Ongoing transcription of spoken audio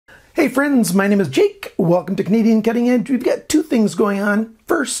Hey friends, my name is Jake. Welcome to Canadian Cutting Edge. We've got two things going on.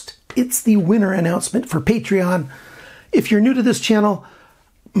 First, it's the winner announcement for Patreon. If you're new to this channel,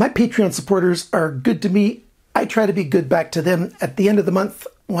 my Patreon supporters are good to me. I try to be good back to them. At the end of the month,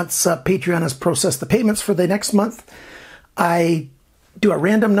 once Patreon has processed the payments for the next month, I do a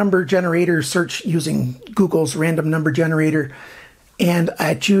random number generator search using Google's random number generator, and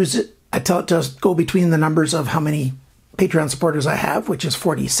I choose it. I tell it to go between the numbers of how many Patreon supporters I have, which is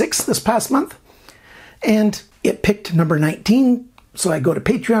 46 this past month, and it picked number 19. So I go to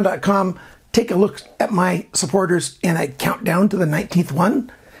patreon.com, take a look at my supporters, and I count down to the 19th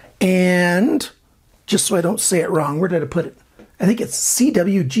one. And just so I don't say it wrong, where did I put it? I think it's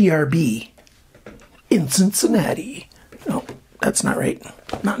CWGRB in Cincinnati. No, that's not right.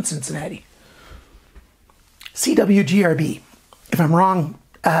 Not in Cincinnati. CWGRB. If I'm wrong,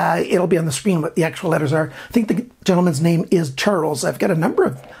 it'll be on the screen what the actual letters are. I think the gentleman's name is Charles. I've got a number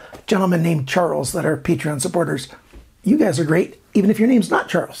of gentlemen named Charles that are Patreon supporters. You guys are great, even if your name's not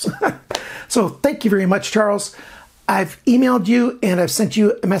Charles. So thank you very much, Charles. I've emailed you and I've sent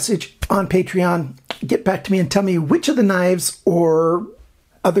you a message on Patreon. Get back to me and tell me which of the knives or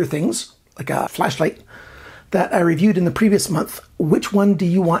other things, like a flashlight, that I reviewed in the previous month, which one do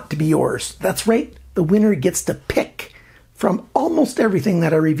you want to be yours? That's right, the winner gets to pick from almost everything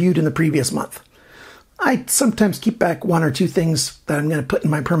that I reviewed in the previous month. I sometimes keep back one or two things that I'm going to put in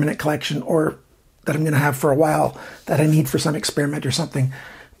my permanent collection or that I'm going to have for a while that I need for some experiment or something.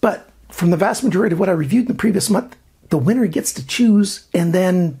 But from the vast majority of what I reviewed in the previous month, the winner gets to choose, and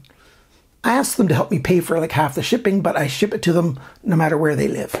then I ask them to help me pay for like half the shipping, but I ship it to them no matter where they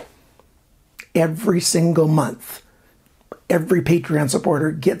live. Every single month, every Patreon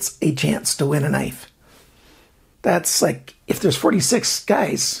supporter gets a chance to win a knife. That's like, if there's 46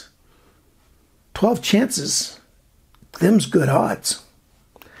 guys, 12 chances, them's good odds.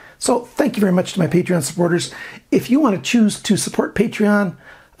 So thank you very much to my Patreon supporters. If you want to choose to support Patreon,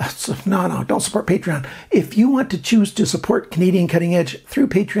 no, don't support Patreon. If you want to choose to support Canadian Cutting Edge through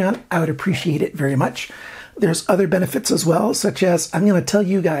Patreon, I would appreciate it very much. There's other benefits as well, such as I'm going to tell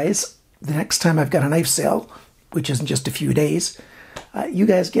you guys the next time I've got a knife sale, which is in just a few days, you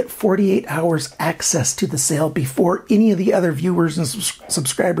guys get 48 hours access to the sale before any of the other viewers and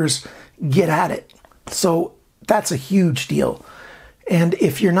subscribers get at it. So that's a huge deal. And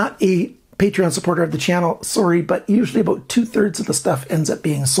if you're not a Patreon supporter of the channel, sorry, but usually about 2/3 of the stuff ends up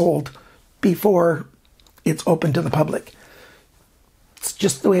being sold before it's open to the public. It's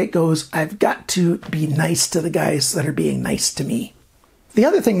just the way it goes. I've got to be nice to the guys that are being nice to me. The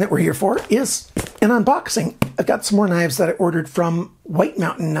other thing that we're here for is an unboxing. I've got some more knives that I ordered from White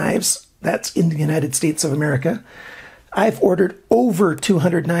Mountain Knives. That's in the United States of America. I've ordered over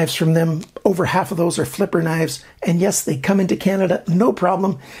 200 knives from them. Over half of those are flipper knives. And yes, they come into Canada, no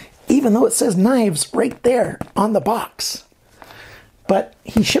problem, even though it says knives right there on the box. But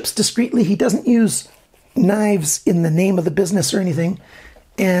he ships discreetly. He doesn't use knives in the name of the business or anything.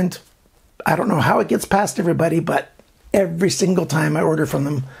 And I don't know how it gets past everybody, but every single time I order from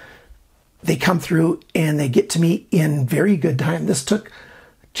them, they come through and they get to me in very good time. This took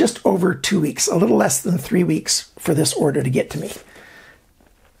just over 2 weeks, a little less than 3 weeks for this order to get to me.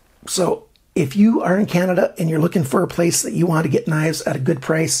 So if you are in Canada and you're looking for a place that you want to get knives at a good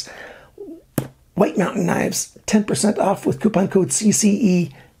price, White Mountain Knives, 10% off with coupon code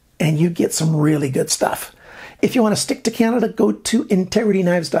CCE, and you get some really good stuff. If you want to stick to Canada, go to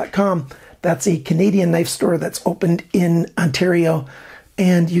integrityknives.com. That's a Canadian knife store that's opened in Ontario,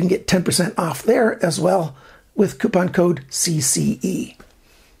 and you can get 10% off there as well with coupon code CCE.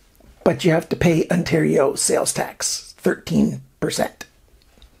 But you have to pay Ontario sales tax, 13%.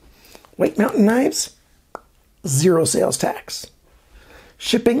 White Mountain Knives, 0 sales tax.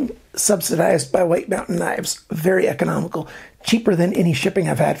 Shipping subsidized by White Mountain Knives, very economical, cheaper than any shipping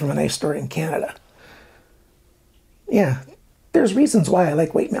I've had from a knife store in Canada. Yeah, there's reasons why I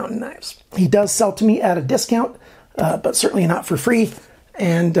like White Mountain Knives. He does sell to me at a discount, but certainly not for free,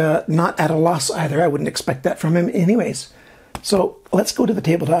 and not at a loss either. I wouldn't expect that from him anyways. So let's go to the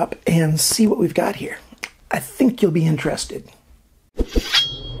tabletop and see what we've got here. I think you'll be interested.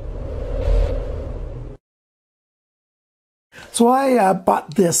 So I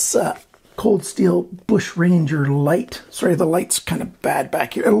bought this Cold Steel Bush Ranger Lite. Sorry, the light's kind of bad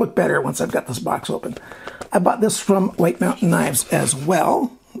back here. It'll look better once I've got this box open. I bought this from White Mountain Knives as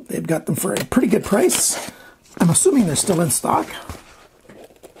well. They've got them for a pretty good price. I'm assuming they're still in stock.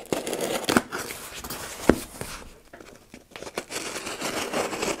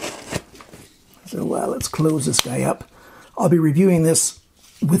 So let's close this guy up. I'll be reviewing this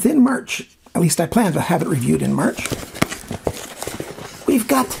within March. At least I plan to have it reviewed in March. We've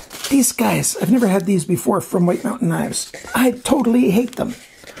got These guys, I've never had these before from White Mountain Knives. I totally hate them.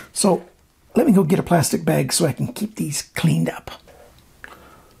 So let me go get a plastic bag so I can keep these cleaned up.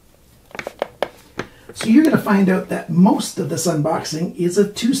 So you're going to find out that most of this unboxing is of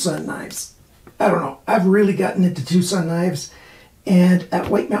TwoSun knives. I don't know, I've really gotten into TwoSun knives, and at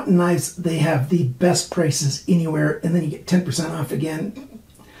White Mountain Knives they have the best prices anywhere, and then you get 10% off again.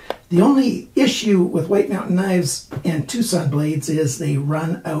 The only issue with White Mountain Knives and TwoSun blades is they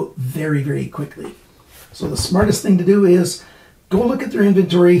run out very, very quickly. So the smartest thing to do is go look at their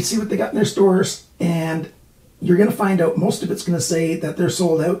inventory, see what they got in their stores, and you're going to find out most of it's going to say that they're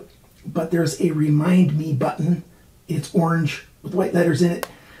sold out, but there's a remind me button. It's orange with white letters in it.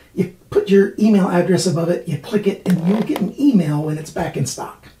 You put your email address above it, you click it, and you'll get an email when it's back in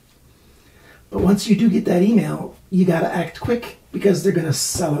stock. But once you do get that email, you got to act quick because they're going to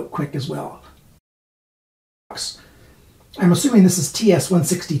sell out quick as well. I'm assuming this is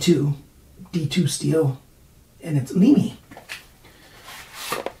TS162 D2 steel, and it's Lime.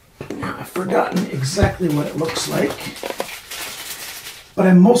 Now, I've forgotten exactly what it looks like, but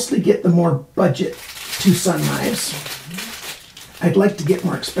I mostly get the more budget TwoSun knives. I'd like to get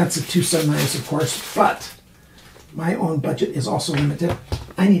more expensive TwoSun knives, of course, but my own budget is also limited.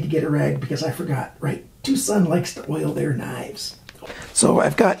 I need to get a rag because I forgot, right? TwoSun likes to oil their knives. So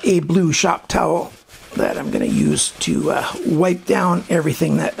I've got a blue shop towel that I'm going to use to wipe down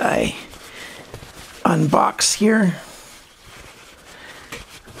everything that I unbox here.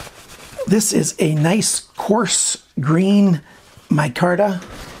 This is a nice coarse green micarta.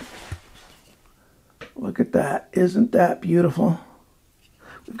 Look at that. Isn't that beautiful?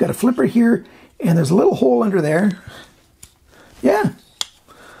 We've got a flipper here, and there's a little hole under there. Yeah.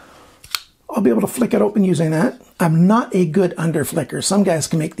 I'll be able to flick it open using that. I'm not a good under flicker. Some guys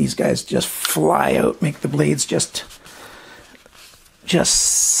can make these guys just fly out, make the blades just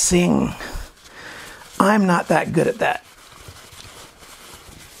sing. I'm not that good at that.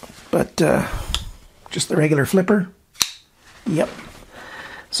 But just the regular flipper. Yep.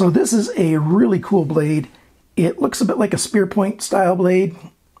 So this is a really cool blade. It looks a bit like a spear point style blade.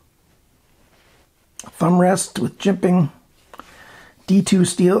 Thumb rest with jimping. D2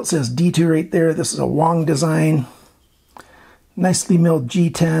 steel, it says D2 right there. This is a Wong design. Nicely milled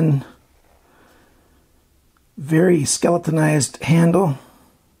G10. Very skeletonized handle.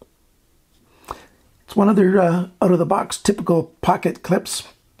 It's one of their out-of-the-box typical pocket clips,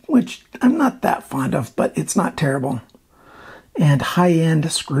 which I'm not that fond of, but it's not terrible. And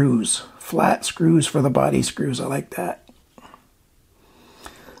high-end screws. Flat screws for the body screws. I like that.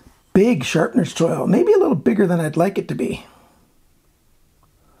 Big sharpener's choil. Maybe a little bigger than I'd like it to be.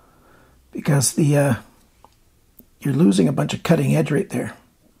 Because you're losing a bunch of cutting edge right there.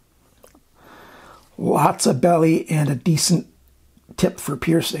 Lots of belly and a decent tip for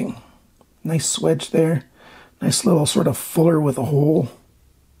piercing. Nice swedge there. Nice little sort of fuller with a hole.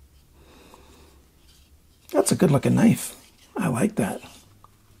 That's a good looking knife. I like that.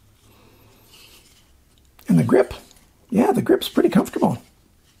 And the grip. Yeah, the grip's pretty comfortable.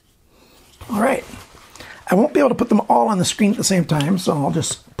 All right. I won't be able to put them all on the screen at the same time, so I'll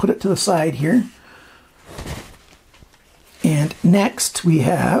just put it to the side here. And next we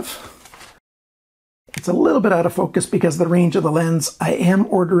have, it's a little bit out of focus because of the range of the lens. I am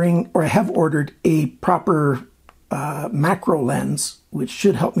ordering, or I have ordered, a proper macro lens, which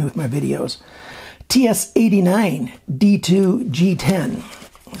should help me with my videos. TS89 D2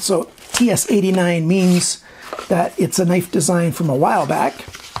 G10. So TS89 means that it's a knife design from a while back.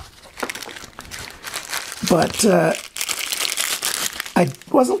 But I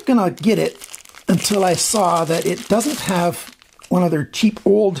wasn't going to get it until I saw that it doesn't have one of their cheap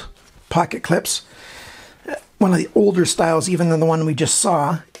old pocket clips, one of the older styles even than the one we just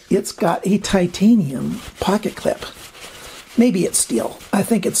saw. It's got a titanium pocket clip. Maybe it's steel. I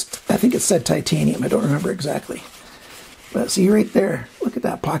think it said titanium. I don't remember exactly. But see right there, look at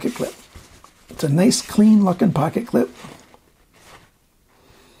that pocket clip. It's a nice clean looking pocket clip.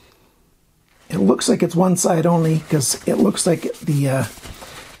 It looks like it's one side only because it looks like the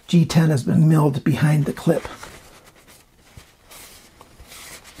G10 has been milled behind the clip.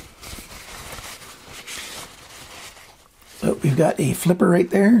 So we've got a flipper right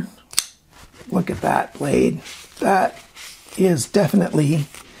there. Look at that blade. That is definitely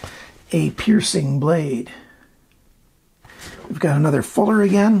a piercing blade. We've got another fuller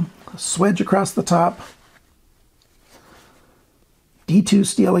again, a swedge across the top. D2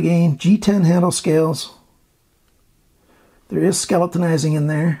 steel again, G10 handle scales. There is skeletonizing in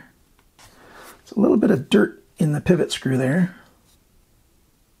there. It's a little bit of dirt in the pivot screw there.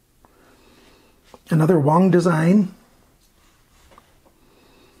 Another Wong design.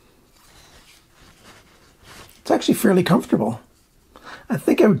 actually fairly comfortable. I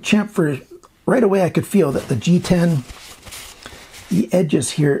think I would chamfer right away. I could feel that the G10, the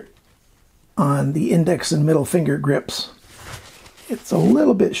edges here on the index and middle finger grips, it's a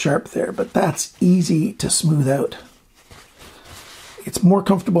little bit sharp there, but that's easy to smooth out. It's more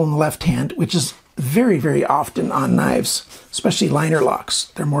comfortable in the left hand, which is very, very often on knives, especially liner locks.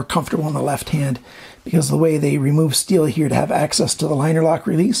 They're more comfortable in the left hand because the way they remove steel here to have access to the liner lock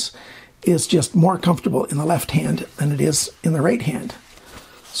release is just more comfortable in the left hand than it is in the right hand.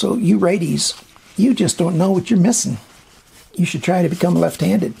 So you righties, you just don't know what you're missing. You should try to become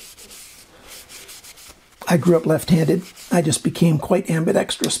left-handed. I grew up left-handed. I just became quite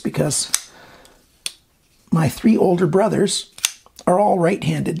ambidextrous because my 3 older brothers are all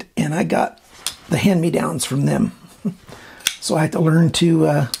right-handed, and I got the hand-me-downs from them. So I had to learn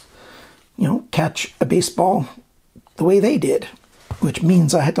to, catch a baseball the way they did, which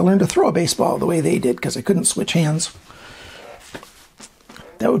means I had to learn to throw a baseball the way they did because I couldn't switch hands.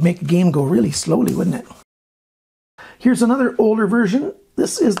 That would make a game go really slowly, wouldn't it? Here's another older version.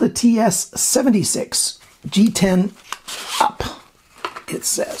 This is the TS76 G10 Up, it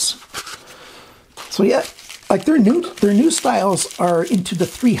says. So yeah, like their new styles are into the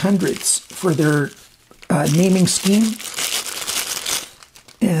 300s for their naming scheme.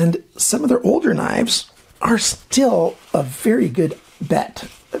 And some of their older knives are still a very good bet,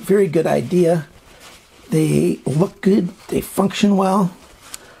 a very good idea. They look good, they function well,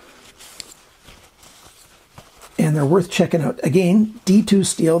 and they're worth checking out. Again, D2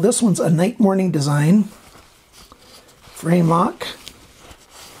 steel. This one's a night morning design. Frame lock.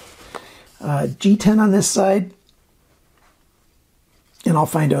 G10 on this side. And I'll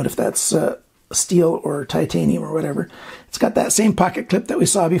find out if that's steel or titanium or whatever. It's got that same pocket clip that we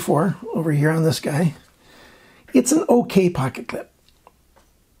saw before over here on this guy. It's an okay pocket clip.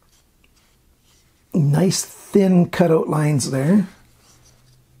 Nice thin cutout lines there.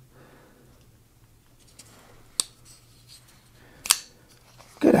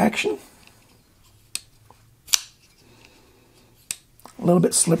 Good action. A little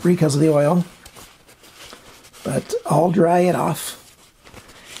bit slippery because of the oil, but I'll dry it off.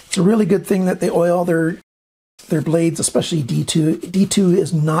 It's a really good thing that they oil their blades, especially D2. D2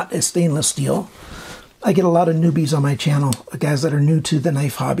 is not a stainless steel. I get a lot of newbies on my channel, guys that are new to the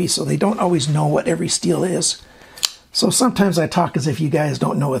knife hobby, so they don't always know what every steel is. So sometimes I talk as if you guys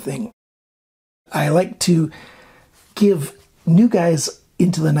don't know a thing. I like to give new guys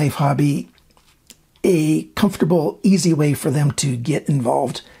into the knife hobby a comfortable, easy way for them to get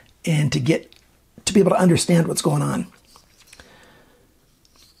involved and to be able to understand what's going on.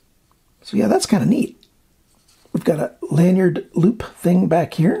 So yeah, that's kind of neat. We've got a lanyard loop thing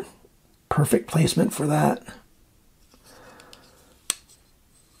back here. Perfect placement for that.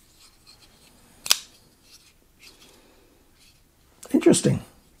 Interesting.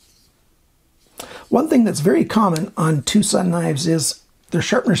 One thing that's very common on TwoSun knives is their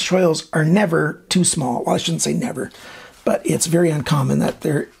sharpener's choils are never too small. Well, I shouldn't say never, but it's very uncommon that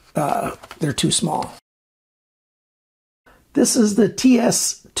they're too small. This is the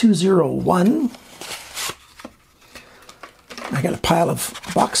TS201. I got a pile of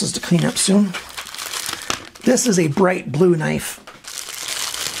boxes to clean up soon. This is a bright blue knife,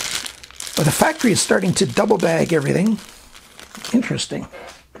 but the factory is starting to double bag everything. Interesting.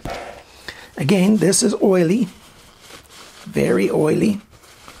 Again, this is oily, very oily.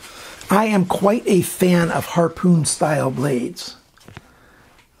 I am quite a fan of harpoon style blades.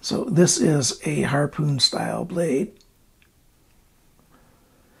 So this is a harpoon style blade.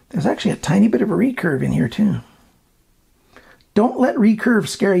 There's actually a tiny bit of a recurve in here too. Don't let recurve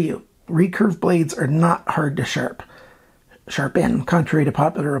scare you. Recurve blades are not hard to sharpen, contrary to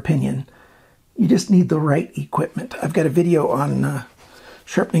popular opinion. You just need the right equipment. I've got a video on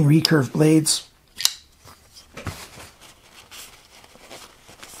sharpening recurve blades.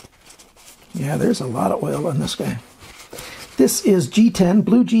 Yeah, there's a lot of oil on this guy. This is G10,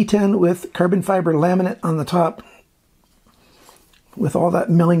 blue G10 with carbon fiber laminate on the top, with all that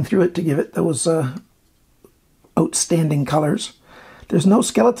milling through it to give it those outstanding colors. There's no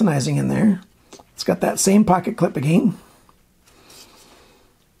skeletonizing in there. It's got that same pocket clip again.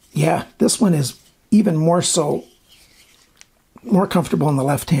 Yeah, this one is even more so, more comfortable in the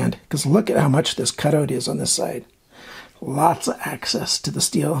left hand, because look at how much this cutout is on this side. Lots of access to the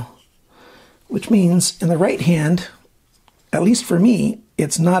steel, which means in the right hand, at least for me,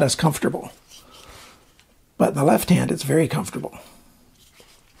 it's not as comfortable. But in the left hand, it's very comfortable.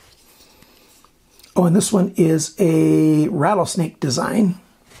 Oh, and this one is a rattlesnake design.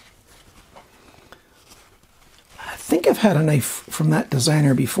 I think I've had a knife from that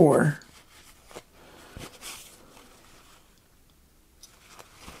designer before.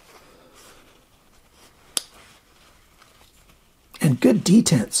 and good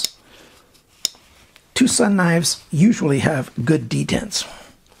detents. TwoSun knives usually have good detents.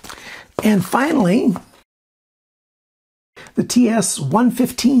 And finally, the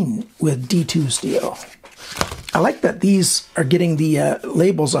TS-115 with D2 steel. I like that these are getting the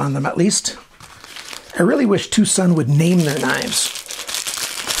labels on them, at least. I really wish TwoSun would name their knives.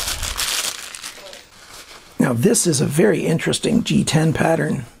 Now this is a very interesting G10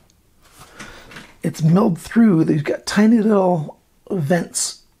 pattern. It's milled through. They've got tiny little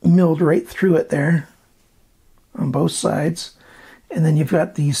vents milled right through it there on both sides. And then you've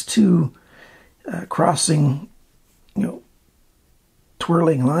got these two crossing,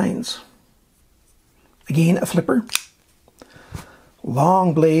 twirling lines. Again, a flipper.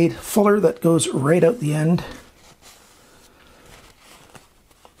 Long blade, fuller that goes right out the end.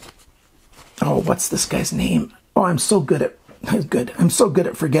 Oh, what's this guy's name? Oh, I'm so good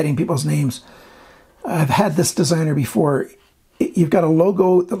at forgetting people's names. I've had this designer before. You've got a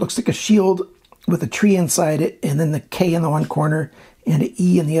logo that looks like a shield with a tree inside it, and then the K in the one corner and an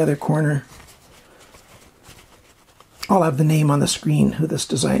E in the other corner. I'll have the name on the screen, who this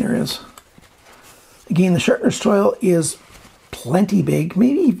designer is. Again, the sharpener's choil is plenty big,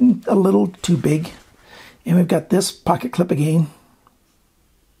 maybe even a little too big. And we've got this pocket clip again.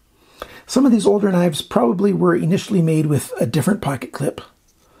 Some of these older knives probably were initially made with a different pocket clip.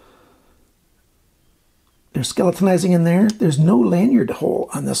 There's skeletonizing in there. There's no lanyard hole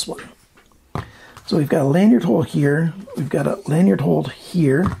on this one. So we've got a lanyard hole here. We've got a lanyard hole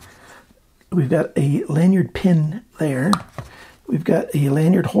here. We've got a lanyard pin there. We've got a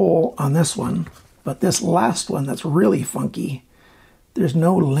lanyard hole on this one. But this last one that's really funky, there's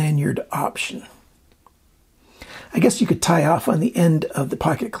no lanyard option. I guess you could tie off on the end of the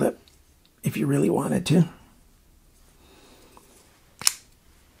pocket clip if you really wanted to.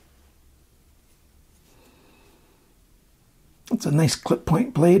 It's a nice clip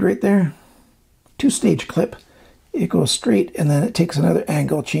point blade right there. Two-stage clip. It goes straight and then it takes another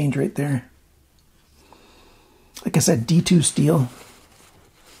angle change right there. Like I said, D2 steel.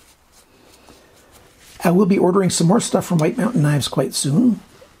 I will be ordering some more stuff from White Mountain Knives quite soon.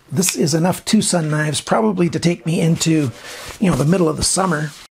 This is enough TwoSun knives probably to take me into, the middle of the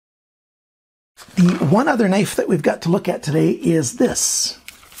summer. The one other knife that we've got to look at today is this.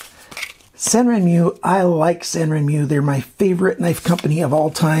 Sanrenmu. I like Sanrenmu. They're my favorite knife company of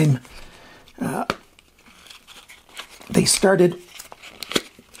all time. They started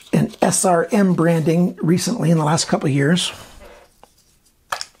an SRM branding recently in the last couple of years.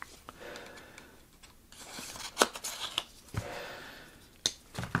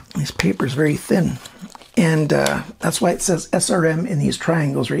 This paper is very thin, and that's why it says SRM in these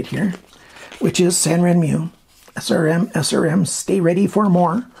triangles right here, which is Sanrenmu. SRM, SRM, stay ready for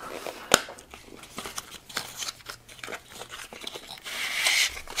more.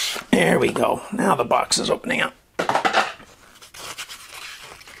 There we go. Now the box is opening up.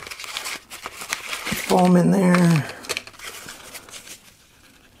 Foam in there.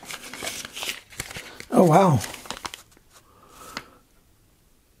 Oh, wow.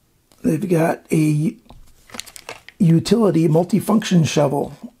 They've got a utility multifunction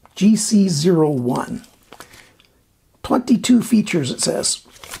shovel, GC01. 22 features, it says.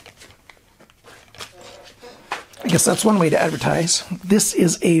 I guess that's one way to advertise. This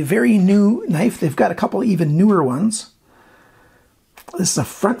is a very new knife. They've got a couple even newer ones. This is a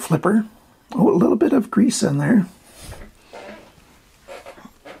front flipper. Oh, a little bit of grease in there.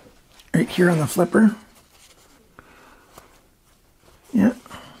 Right here on the flipper. Yeah.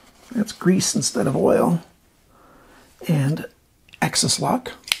 That's grease instead of oil. And axis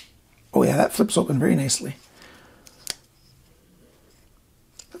lock. Oh yeah, that flips open very nicely.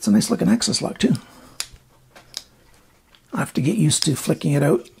 That's a nice looking axis lock too. I'll have to get used to flicking it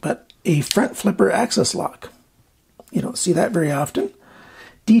out, but a front flipper axis lock. You don't see that very often.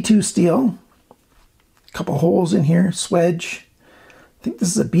 D2 steel. A couple holes in here, swedge. I think this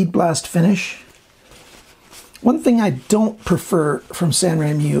is a bead blast finish. One thing I don't prefer from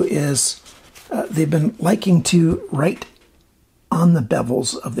Sanrenmu is they've been liking to write on the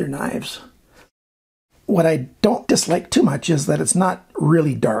bevels of their knives. What I don't dislike too much is that it's not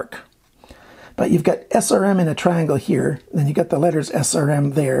really dark. But you've got SRM in a triangle here, and then you've got the letters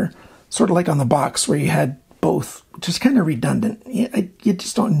SRM there, sort of like on the box where you had both, which is kind of redundant. You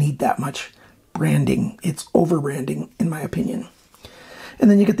just don't need that much branding. It's over-branding, in my opinion.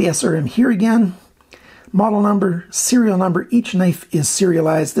 And then you get the SRM here again. Model number, serial number, each knife is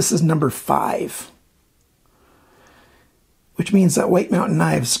serialized. This is number 5. Which means that White Mountain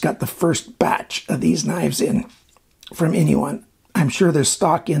Knives got the first batch of these knives in from anyone. I'm sure there's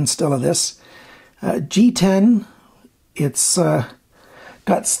stock in still of this. G10, it's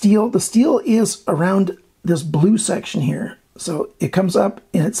Got steel. The steel is around this blue section here. So it comes up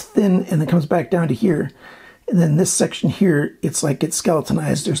and it's thin and then comes back down to here. And then this section here, it's like it's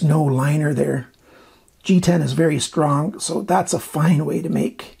skeletonized. There's no liner there. G10 is very strong, so that's a fine way to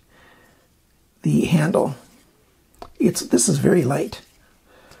make the handle. This is very light.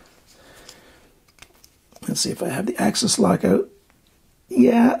 Let's see if I have the axis lock out.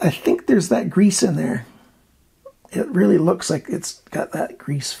 Yeah, I think there's that grease in there. It really looks like it's got that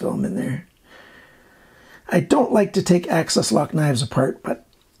grease film in there. I don't like to take axis lock knives apart, but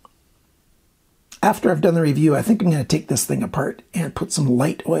after I've done the review, I think I'm going to take this thing apart and put some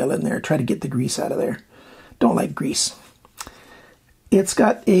light oil in there, try to get the grease out of there. Don't like grease. It's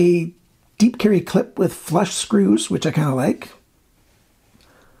got a deep carry clip with flush screws, which I kind of like.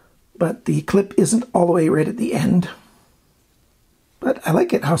 But the clip isn't all the way right at the end. But I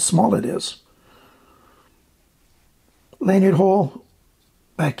like it how small it is. Lanyard hole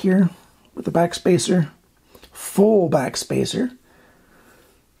back here with the back spacer. Full back spacer,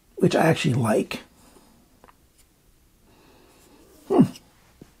 which I actually like.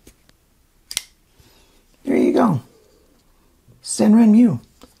 There you go. Sanrenmu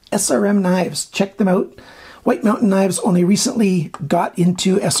SRM knives. Check them out. White Mountain Knives only recently got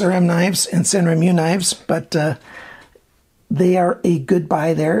into SRM knives and Sanrenmu knives, but they are a good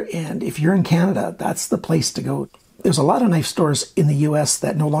buy there. And if you're in Canada, that's the place to go. There's a lot of knife stores in the US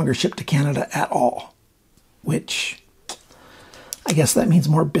that no longer ship to Canada at all, which I guess that means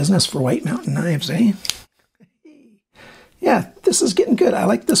more business for White Mountain Knives, eh? Yeah, this is getting good. I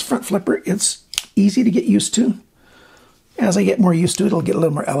like this front flipper. It's easy to get used to. As I get more used to it, it'll get a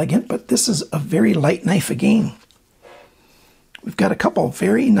little more elegant, but this is a very light knife again. We've got a couple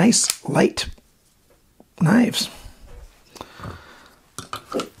very nice light knives.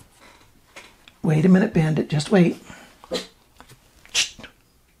 Wait a minute, Bandit, just wait.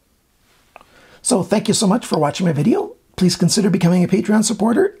 So thank you so much for watching my video. Please consider becoming a Patreon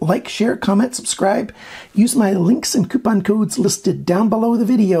supporter. Like, share, comment, subscribe. Use my links and coupon codes listed down below the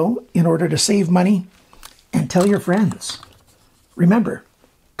video in order to save money. And tell your friends. Remember,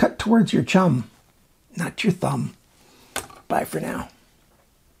 cut towards your chum, not your thumb. Bye for now.